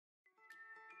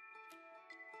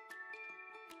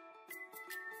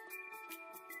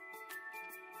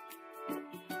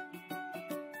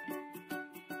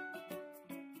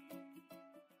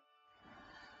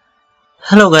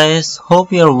Hello guys,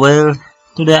 hope you're well.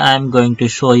 Today I'm going to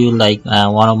show you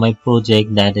one of my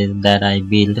project that I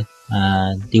built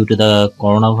due to the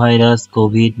coronavirus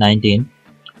COVID-19.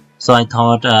 So I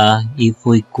thought if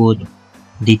we could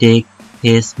detect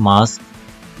face mask,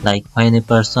 like when a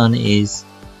person is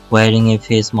wearing a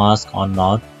face mask or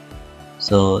not.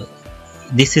 So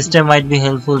this system might be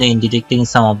helpful in detecting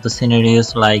some of the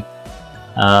scenarios, like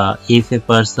if a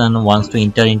person wants to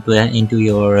enter into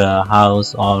your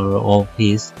house or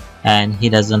office and he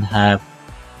doesn't have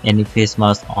any face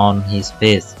mask on his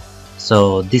face.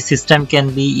 So this system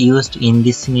can be used in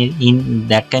in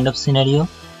that kind of scenario,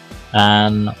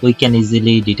 and we can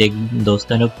easily detect those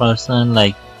kind of person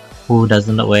like who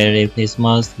doesn't wear a face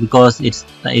mask, because it's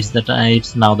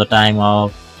now the time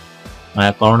of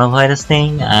coronavirus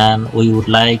thing, and we would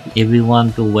like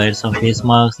everyone to wear some face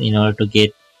masks in order to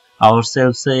get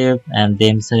ourselves safe and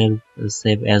themselves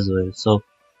safe as well. So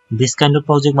this kind of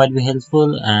project might be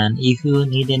helpful, and if you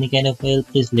need any kind of help,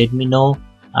 please let me know.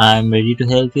 I'm ready to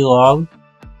help you out.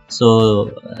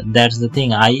 So that's the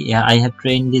thing. I have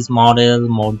trained this model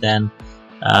more than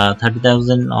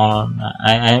 30,000 on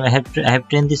I have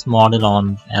trained this model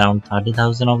on around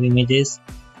 30,000 of images.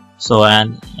 So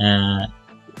and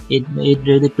it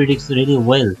really predicts really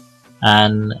well,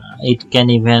 and it can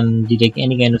even detect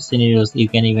any kind of scenarios. You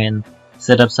can even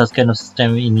set up such kind of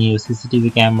system in your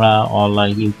CCTV camera, or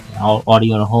or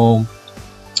your home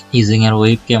using a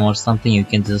webcam or something. You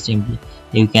can just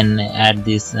you can add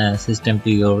this system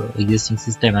to your existing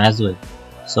system as well.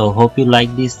 So hope you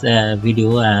like this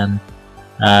video and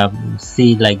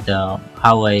see like the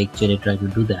how I actually try to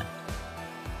do that.